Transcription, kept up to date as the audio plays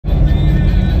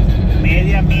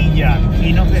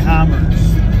Hammers.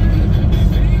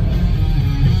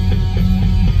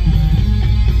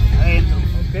 Adentro.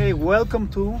 Okay, welcome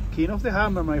to King of the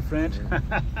Hammer, my friend.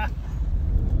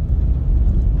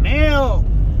 Neil!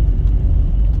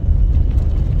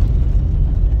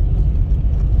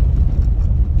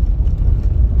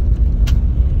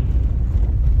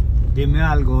 Dime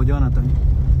algo, Jonathan.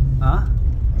 ¿Ah?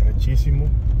 Rechísimo.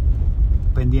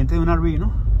 Pendiente de un RV,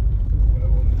 ¿no?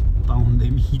 Pa'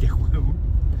 donde mire, huevo.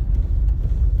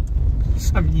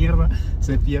 Esa mierda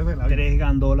se pierde la vida. 3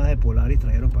 gandolas de Polaris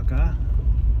trajeron para acá.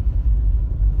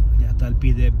 Ya está el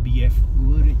PDBF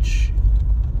Goodrich.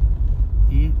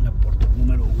 Y la puerta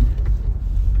número 1.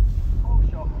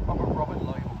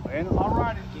 Bueno,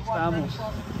 aquí estamos.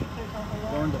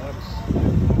 Corn dogs.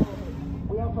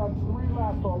 We also have 3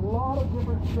 laps, so a lot of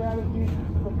different strategies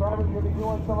the drivers are going to be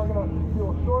doing. Some are going to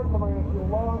fuel short, some are going to fuel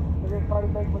long. They're going to try to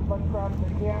make as much ground as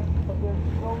they can, but there's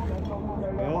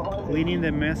Well, cleaning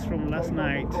the mess from last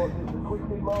night.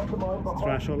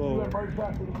 Trash all over.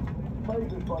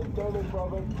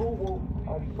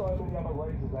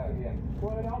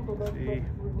 Sí,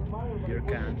 beer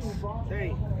cans.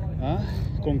 ¿Ah?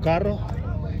 Con carro,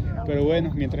 pero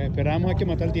bueno, mientras esperamos hay que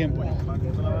matar el tiempo.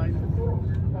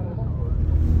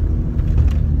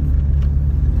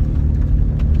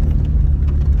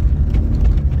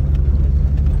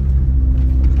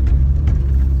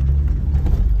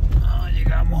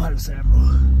 Al cerro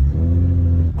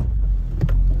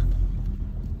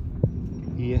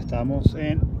y estamos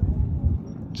en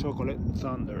Chocolate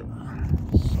Thunder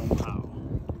somehow.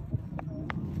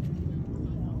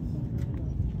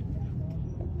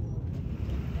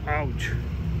 Ouch.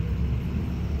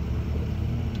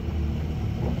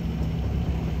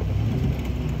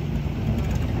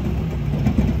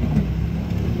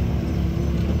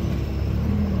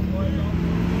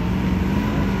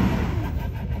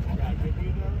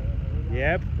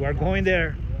 Yep, we're going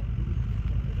there.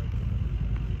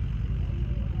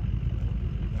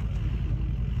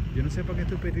 Yo no sé para qué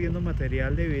estoy perdiendo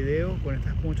material de video con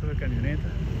estas conchas de camioneta.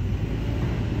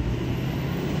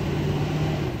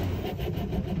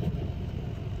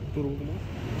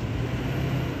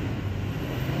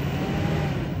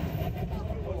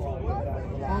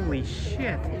 Holy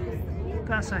shit!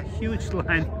 That's a huge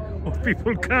line of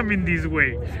people coming this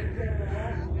way.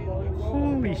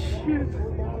 Holy shit!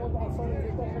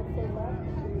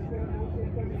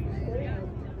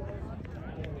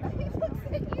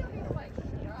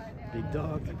 Big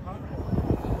dog.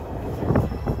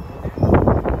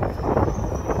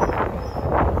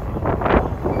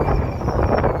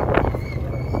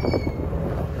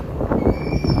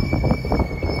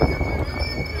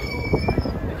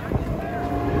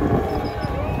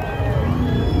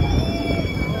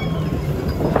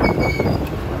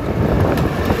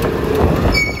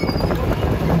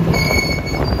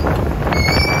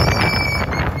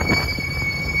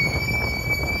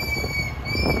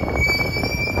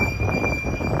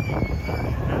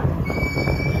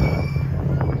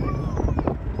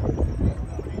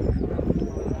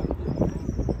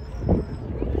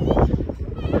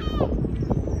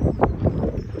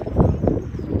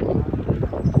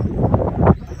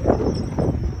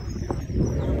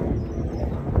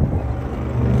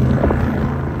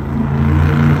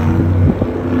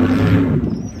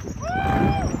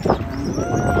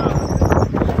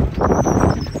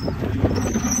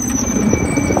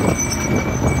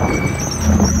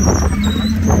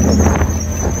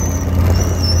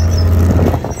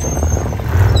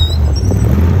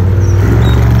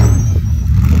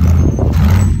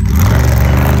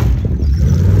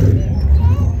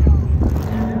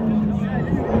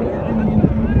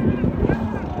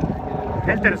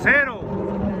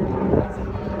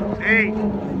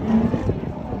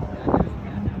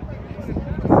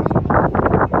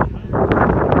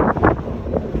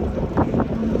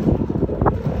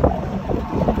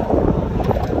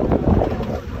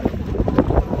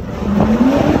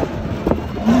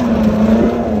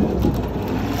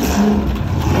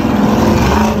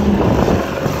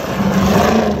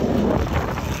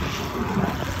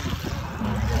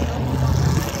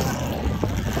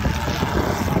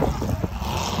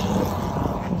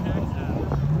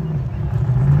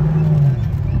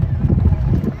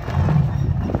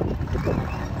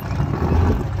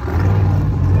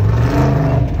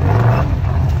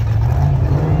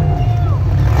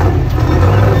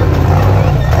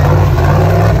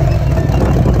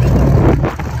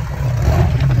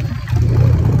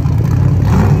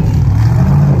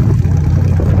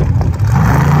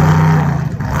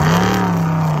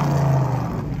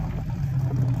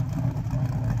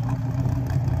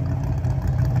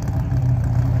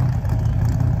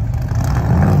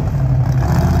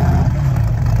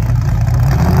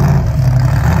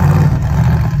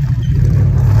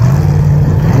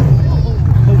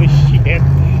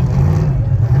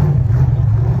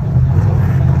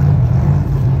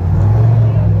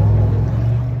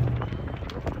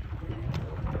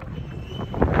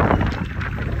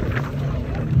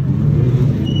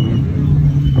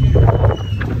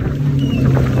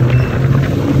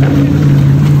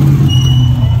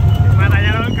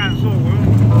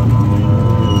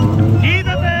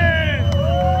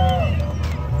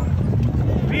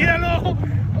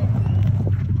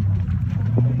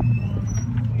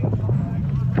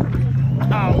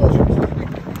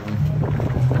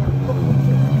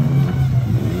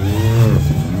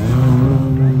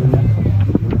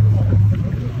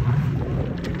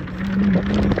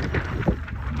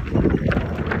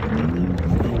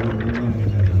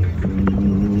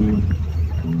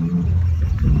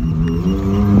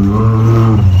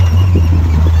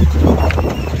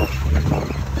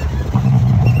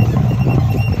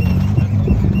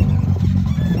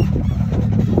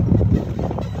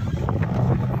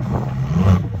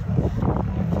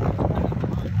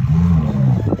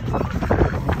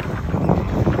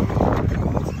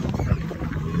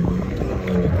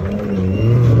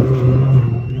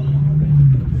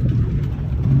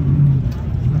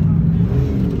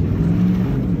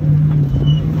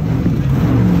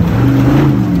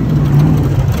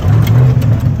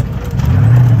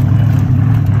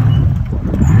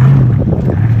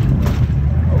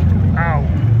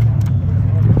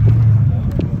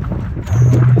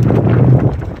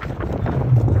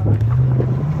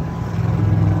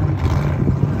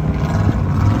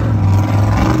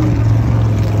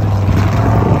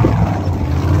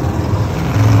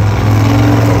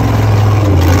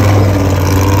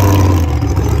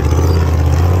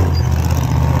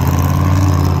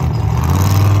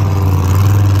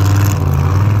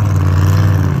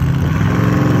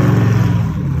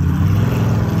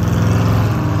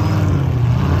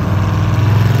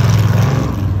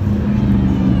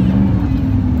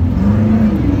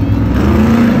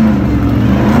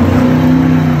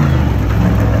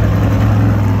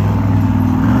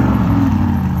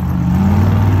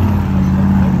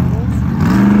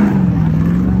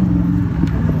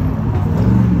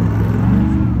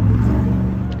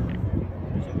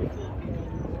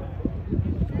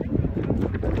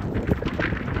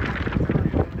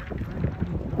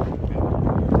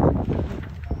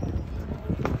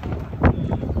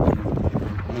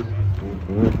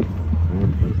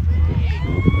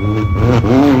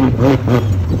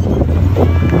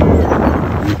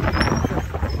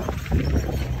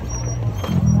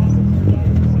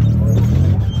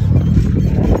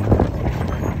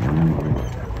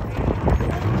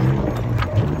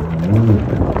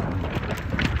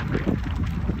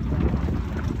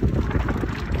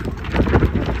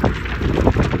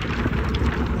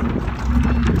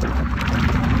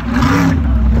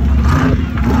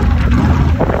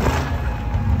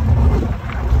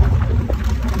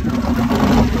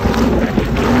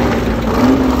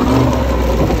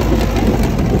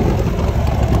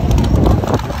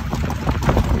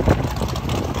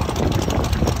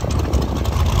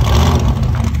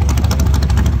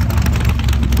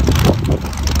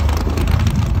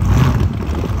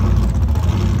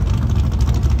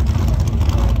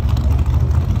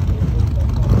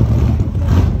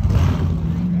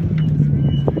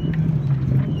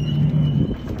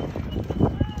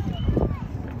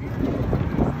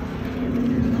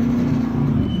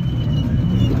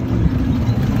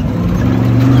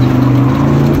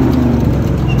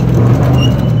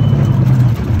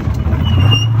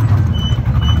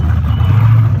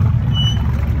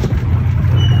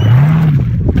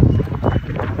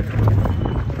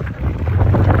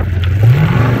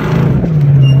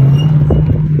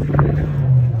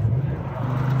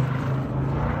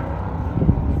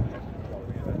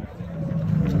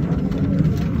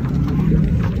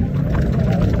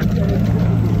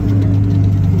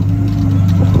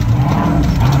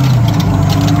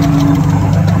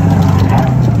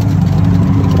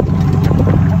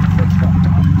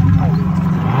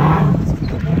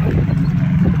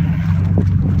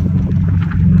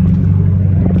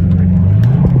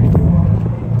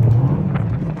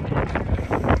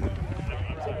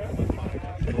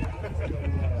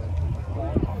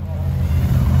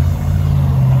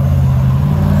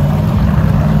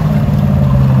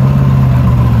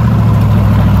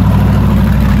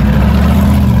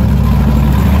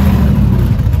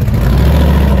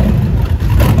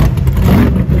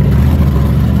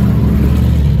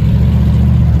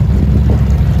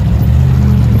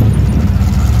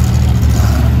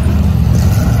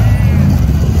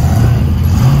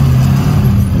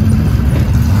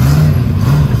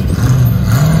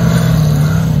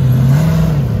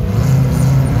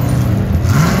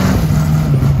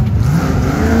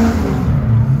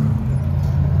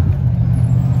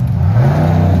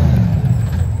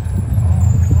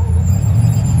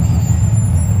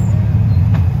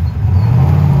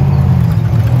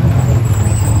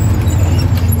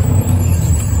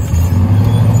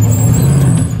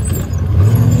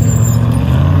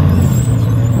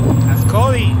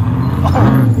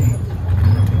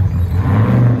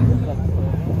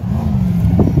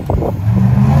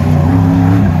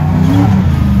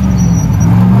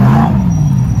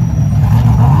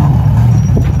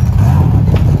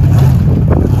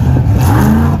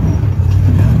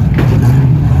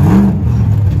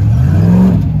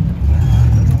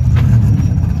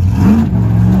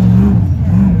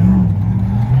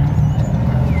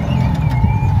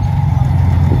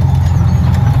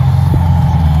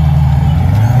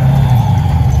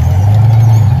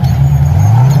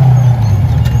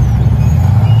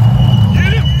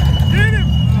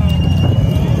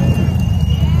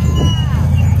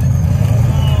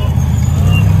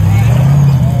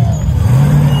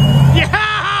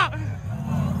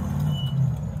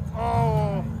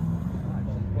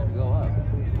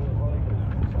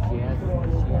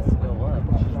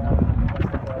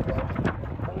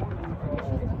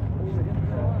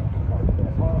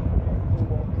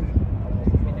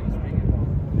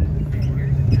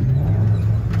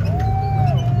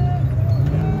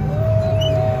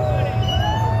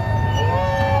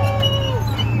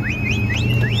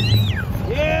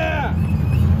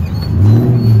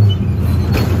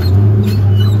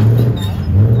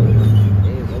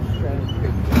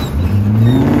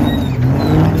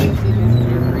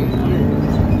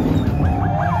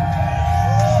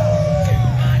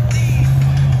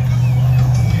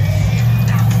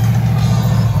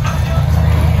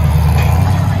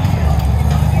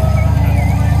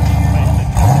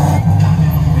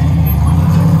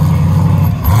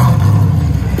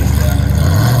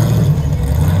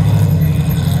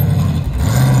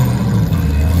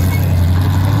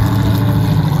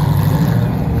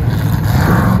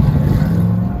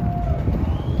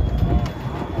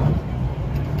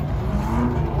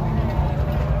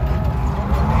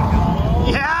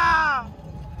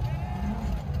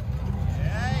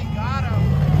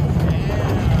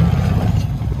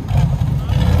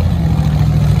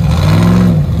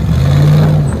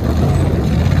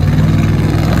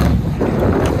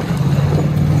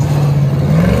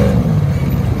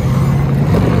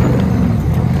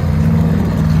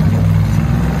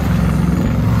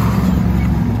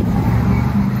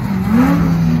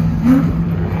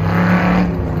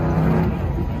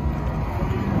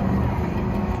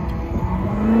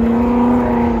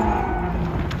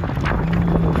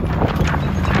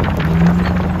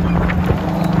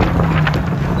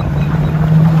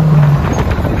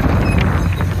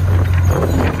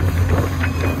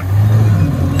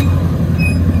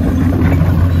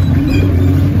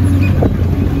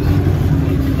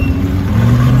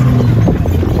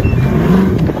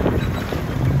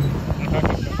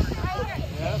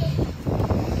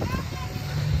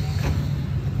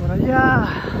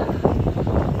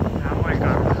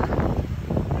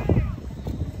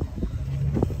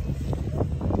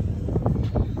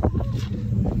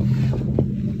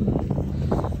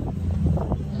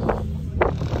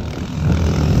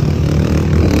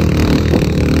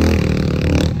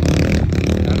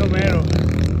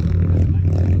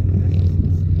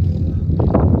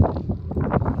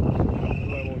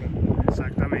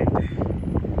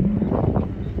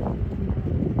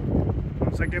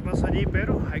 qué pasa allí,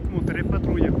 pero hay como 3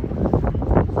 patrullas.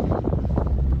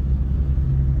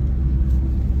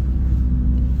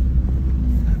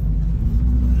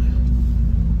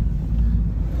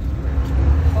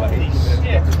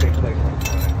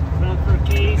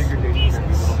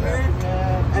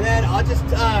 And then I'll just,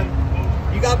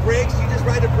 you got brakes, you just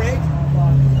ride the brake.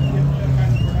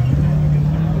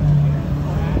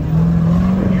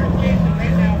 Here's Jason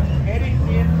right now, heading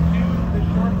into the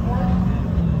short course.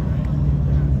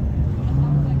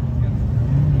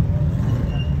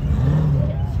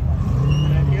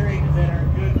 And I'm hearing that our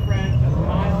good friend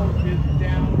Miles is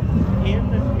down in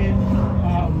the pit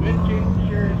with Jason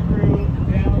Shearer's crew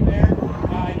down there.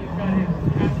 He's got his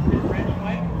half-pit wrench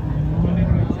mic. So they're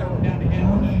going to settle down to him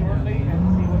shortly and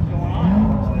see what's going on.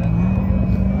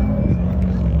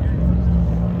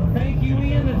 Thank you,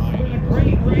 Ian. It's been a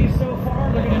great race so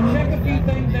far. They're going to check a few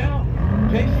things out.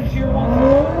 Jason Shearer wants to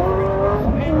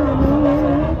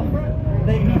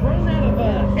he's running out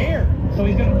of air, so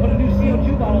he's going to put a new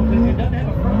CO2 bottle because he doesn't have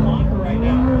a front locker right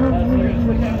now. So they're going to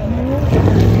switch out of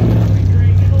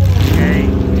Okay.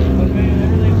 But man,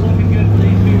 everything's looking good for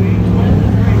these two. Each led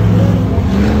this race.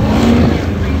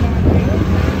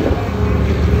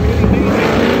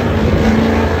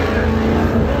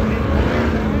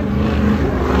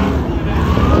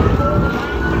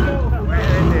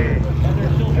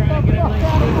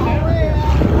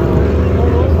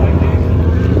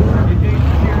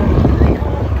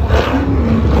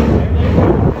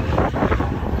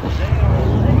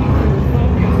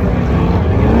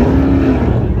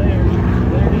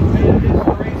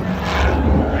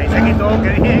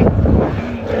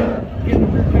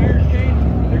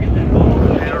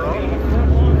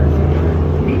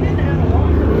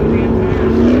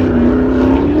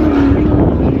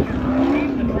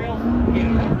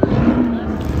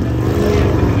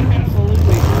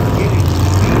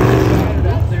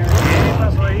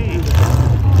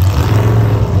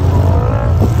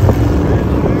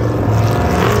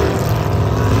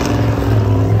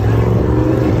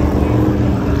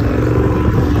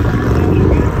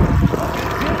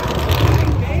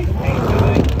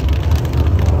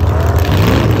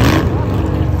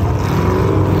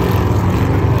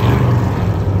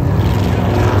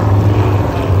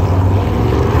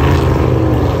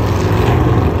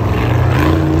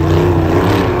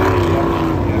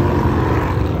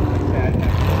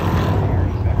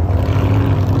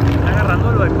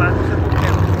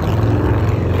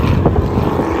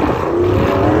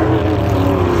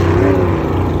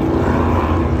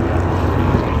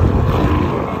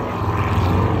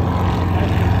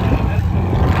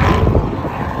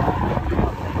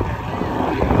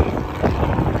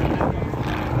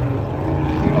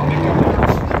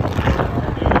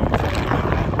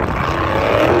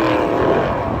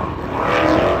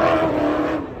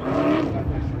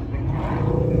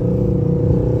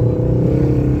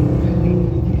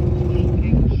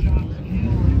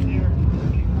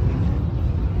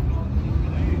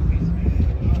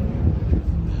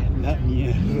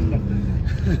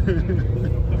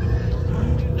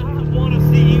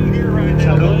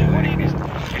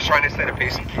 He's trying to set a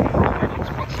pace and keep it where he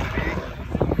wants to be.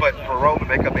 But for Rome to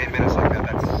make up 8 minutes like that,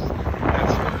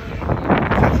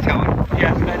 that's telling.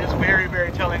 Yes, that is very,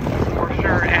 very telling for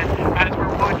sure. And as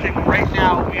we're watching right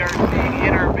now, we are seeing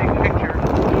in our big picture.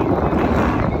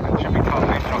 Should be top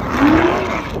pace.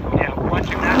 Yeah,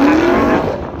 watching that happen right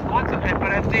now. Lots of it,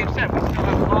 but as Dave said, we still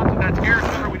have lots of that scare.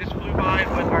 Remember, we just flew by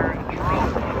with our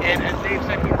drone, and as Dave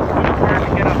said, we're prepared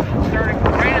to get up, starting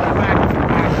right at the back.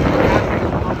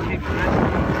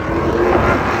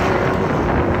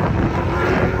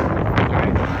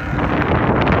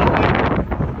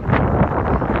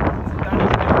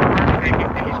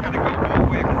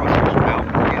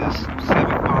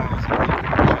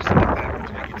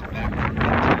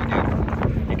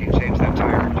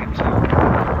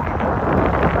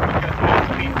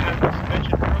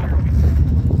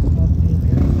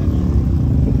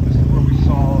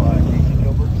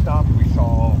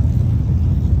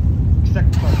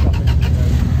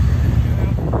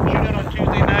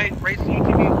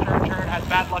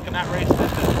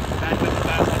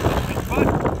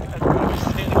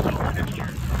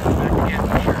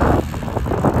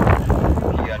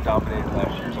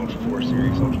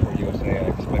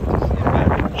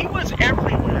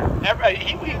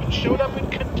 He even showed up in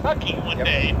Kentucky one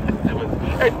day. It was,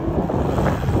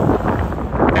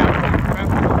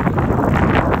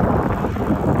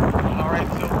 all right,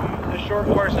 so the short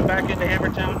course and back into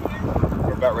Hammertown.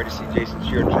 We're about ready to see Jason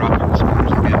Shearer dropping the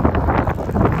scores again.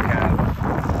 We have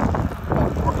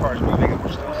 4 cars moving, and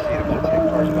we're still seeing about 10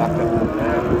 cars backed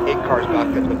up. 8 cars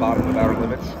backed up at the bottom of outer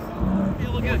limits. Be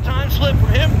able to get a time slip from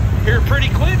him here pretty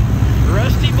quick.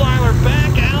 Rusty Bleiler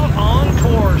back out on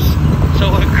course.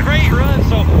 So a great run.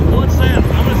 So what's that?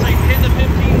 I'm going to say 10 to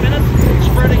 15 minutes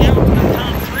spreading out to the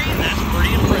top 3. That's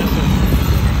pretty impressive.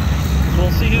 So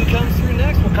we'll see who comes through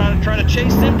next. We'll kind of try to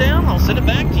chase them down. I'll send it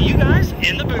back to you guys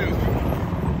in the booth.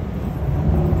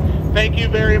 Thank you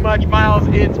very much, Miles.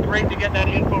 It's great to get that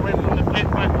info right from the pit.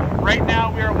 But right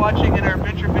now we are watching in our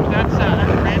Venture Pitch. That's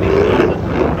Randy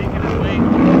Stevenson making his way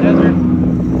through the desert.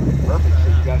 Perfect. So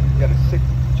you got a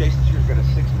Jason Shear's got a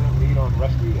 6-minute lead on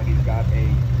Rusty, and he's got a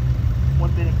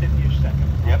 1 minute 50-ish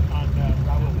seconds Yep. on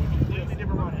Raul, which is a completely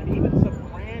different run, and even some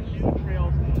brand new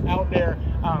trails out there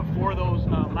for those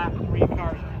lap 3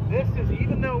 cars. This is,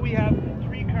 even though we have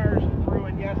 3 cars through,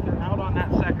 and yes, they're out on that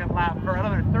second lap, or out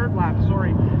on their third lap,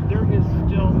 sorry, there is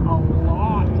still a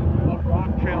lot of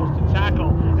rock trails to tackle,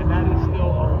 and that is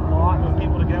still a lot of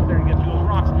people to get out there and get through those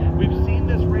rocks. We've seen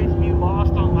this race be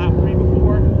lost on lap 3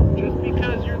 before. Just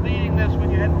because you're leading this when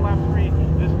you head to lap 3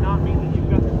 does not mean that you've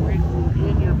got the race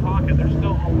in your pocket. There's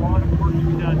still a lot of work to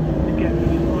be done to get through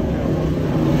these rock trails.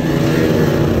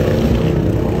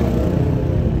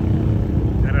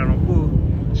 I don't know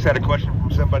who. Just had a question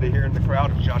from somebody here in the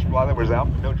crowd. If Josh Bleiler was out,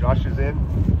 no, Josh is in.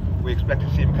 We expect to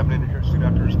see him coming in here soon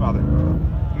after his father.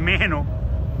 Mano.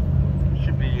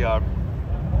 Should be,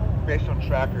 based on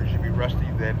tracker, should be Rusty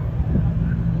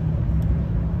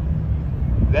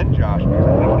then Josh, because I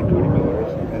think Cody Miller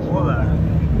is. Hold on.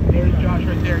 There's Josh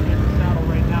right there in the saddle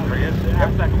right now. There he is.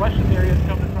 Ask that question. There he is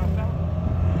coming across town.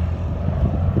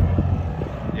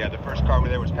 Yeah, the first car over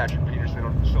there was Patrick Peterson,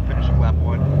 still finishing lap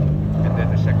 1. And then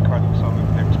the second car that we saw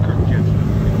moving there was Kirk Jensen.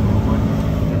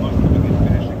 They're both moving in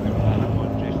finishing their lap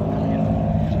 1. Jason coming in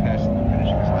just passing them,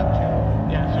 finishing his lap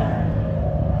 2. Yeah, so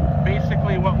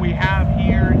basically what we have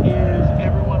here is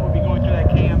everyone will be going through that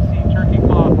KMC turkey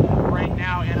claw right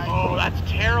now. And that's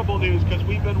terrible news, because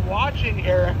we've been watching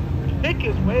Eric pick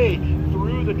his way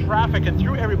through the traffic and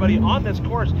through everybody on this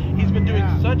course. He's been doing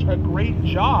such a great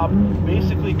job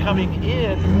basically coming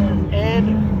in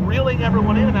and reeling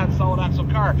everyone in that solid axle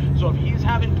car. So if he's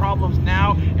having problems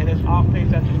now and is off pace,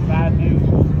 that's just bad news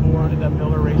for the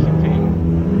Miller Racing team.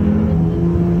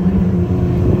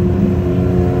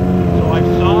 So I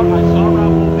saw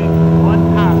Raul make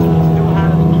one pass, and he still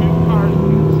has 2 cars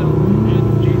between himself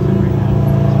and Jason right now.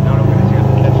 So not only does he have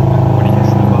to catch him, but when he gets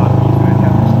to the bottom, he's going to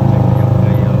have to still take the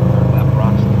third lap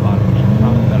rocks at the bottom, which is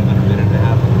probably about another minute and a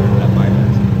half of that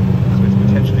bypass. So it's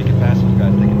potentially he can pass those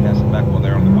guys, they can pass him back while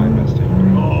they're on the bypass too.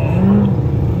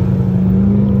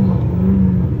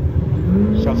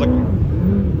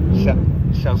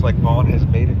 Sounds like Vaughn has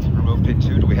made it to remote pit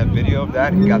 2. Do we have video of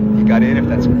that? He got in.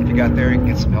 If he got there, he can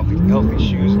get some healthy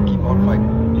shoes and keep on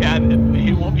fighting. Yeah,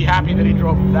 he won't be happy that he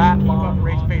drove that long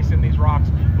race pace in these rocks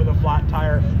with a flat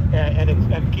tire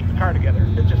and keep the car together.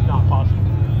 It's just not possible.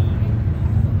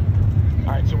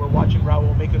 All right, so we're watching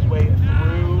Raul make his way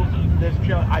through this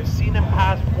trail. I've seen him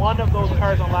pass one of those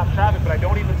cars on lap traffic, but I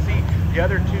don't even see the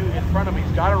other 2 in front of him.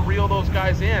 He's got to reel those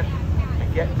guys in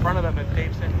and get in front of them, as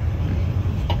Dave said.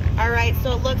 All right,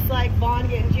 so it looks like Vaughn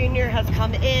Gittin Jr. has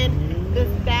come in. This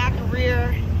back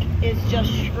rear is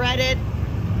just shredded.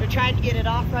 They're trying to get it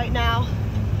off right now.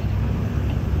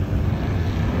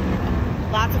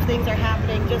 Lots of things are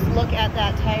happening. Just look at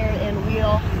that tire and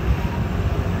wheel.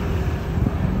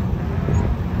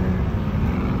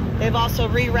 They've also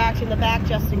re-racked in the back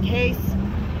just in case.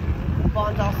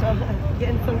 Vaughn's also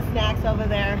getting some snacks over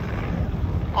there.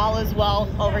 All is well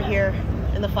over here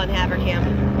in the Fun Havercam.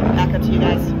 Back up to you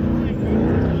guys.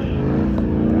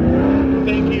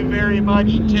 Thank you very much,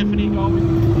 Tiffany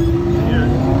Goldman.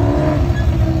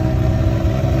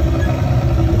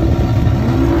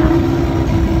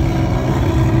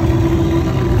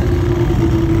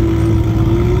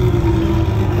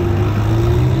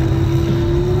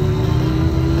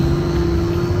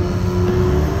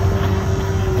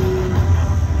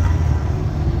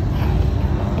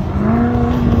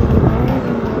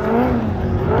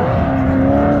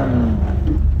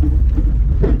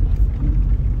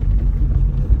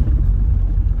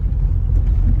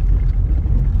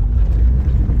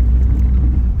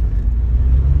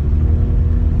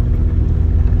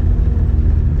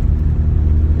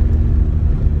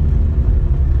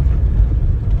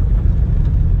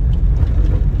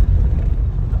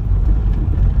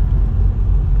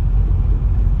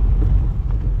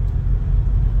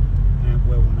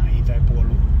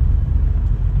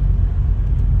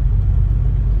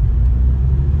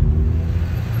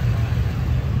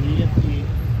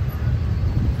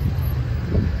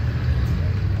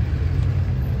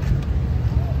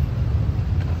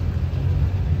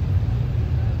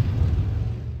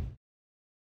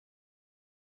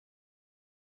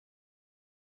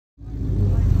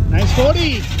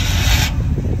 40.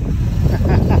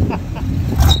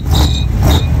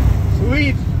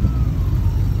 Sweet.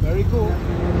 Very cool.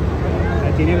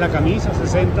 Ahí tienen la camisa,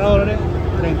 $60,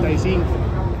 35.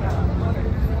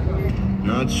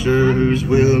 Not sure whose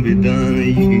will be done.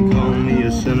 You can call me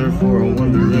a sinner for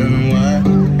wondering why.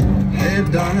 Hey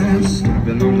darling,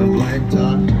 sleeping on the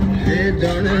blacktop. Hey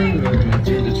darling, looking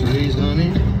through the trees,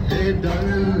 honey. Hey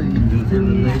darling, leaving for the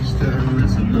next time.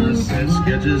 That's a nice set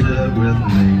sketches up with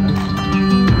me.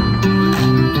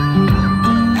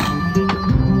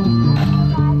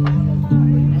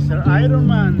 Mr. Iron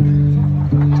Man.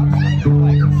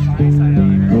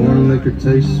 Corn liquor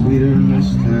tastes sweeter in this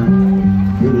town.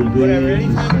 It'll be the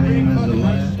same as the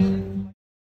last.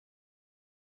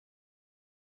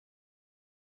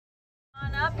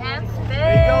 On up and spin.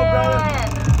 There you go, brother.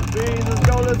 Big, let's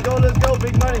go, let's go, let's go.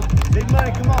 Big money. Big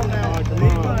money, come on now.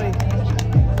 Big money.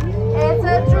 It's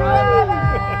a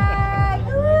drag.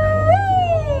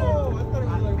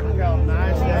 Look how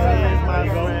nice that is, my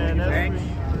friend. Thanks.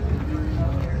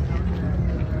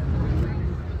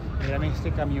 Miren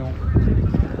este camión.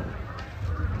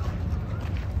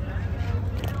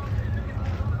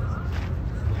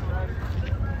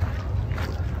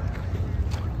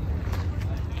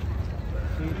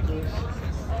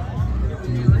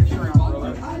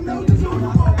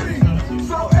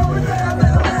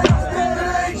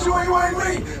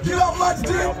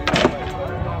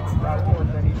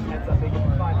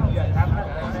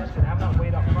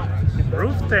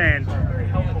 Roof tent.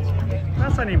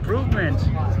 That's an improvement.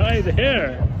 Right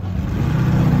there.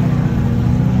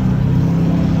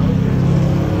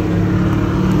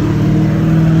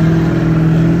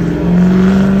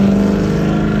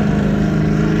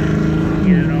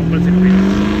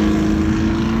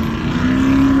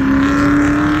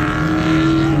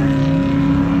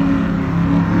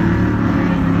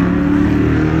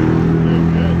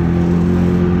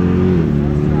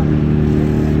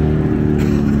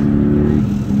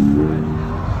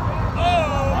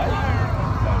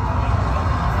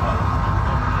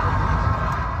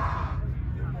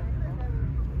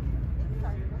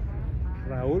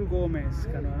 Raúl Gómez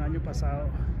ganó el año pasado.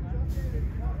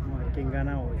 Vamos a ver quién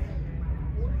gana hoy.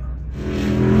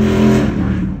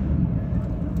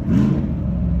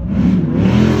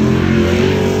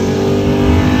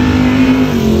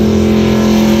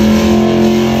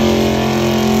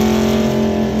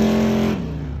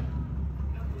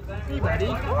 Hey, buddy.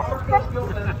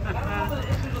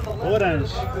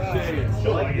 Orange.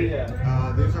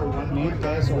 These are 1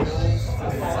 pesos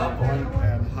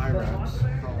and high wraps.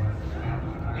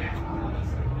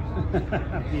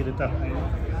 Mira, está ahí.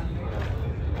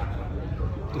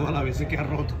 Todas las veces que ha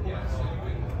roto.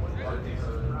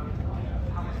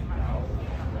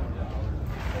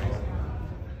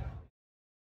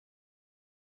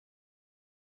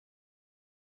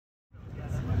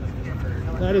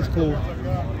 That is cool.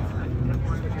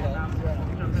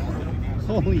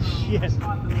 Holy shit.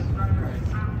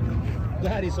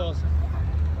 That is awesome.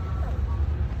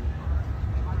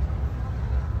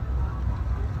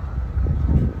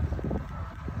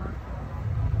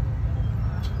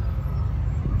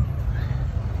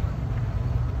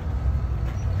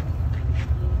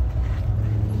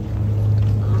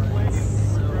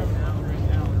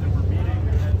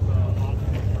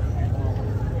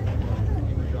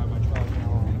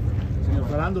 Señor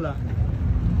Farándula.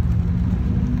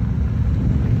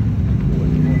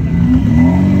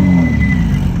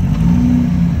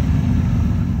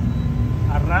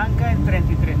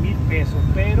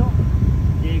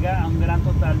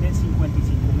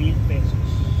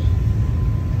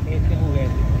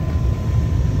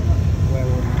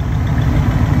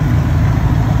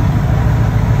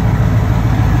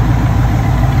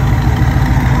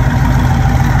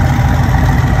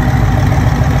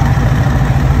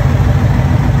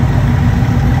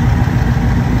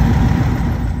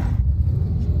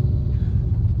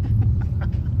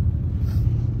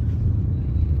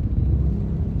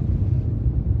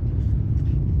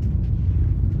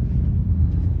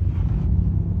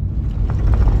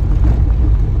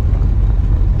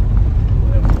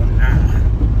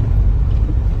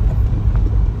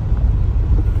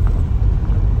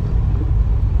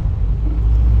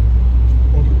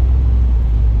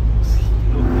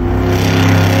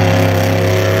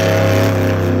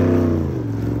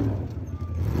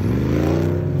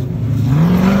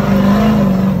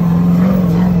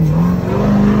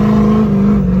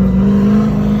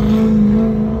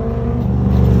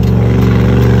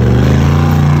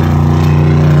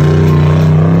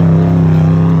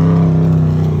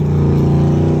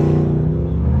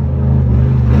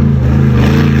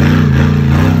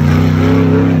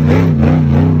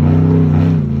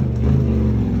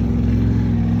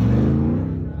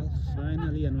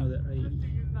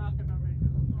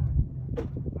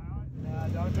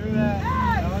 do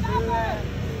that. Don't do that.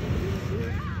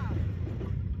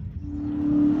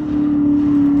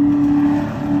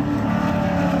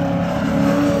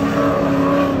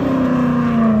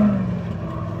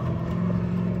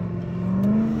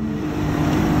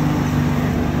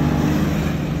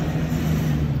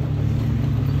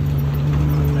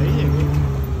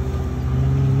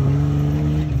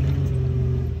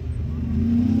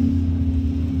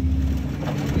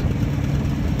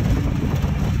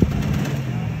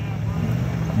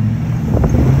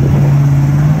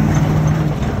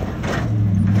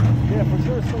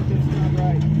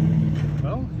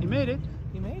 Well, he made it.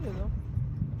 He made it though.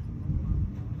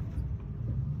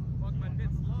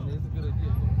 It is a good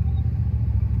idea.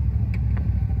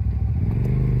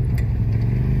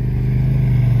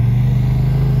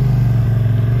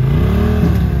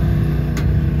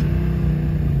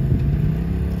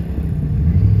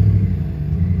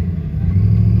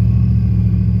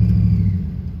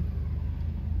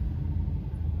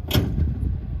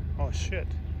 Oh shit.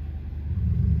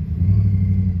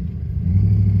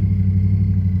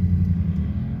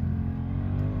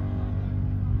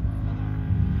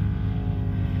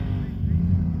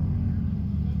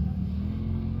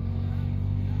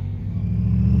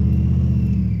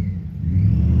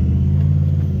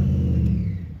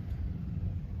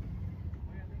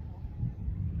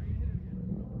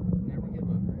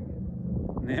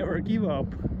 Never give up.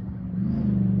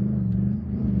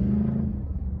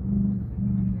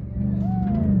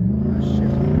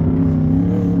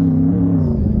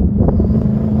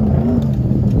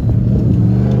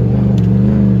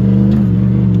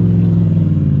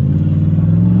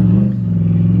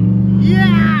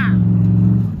 Yeah!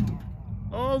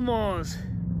 Almost.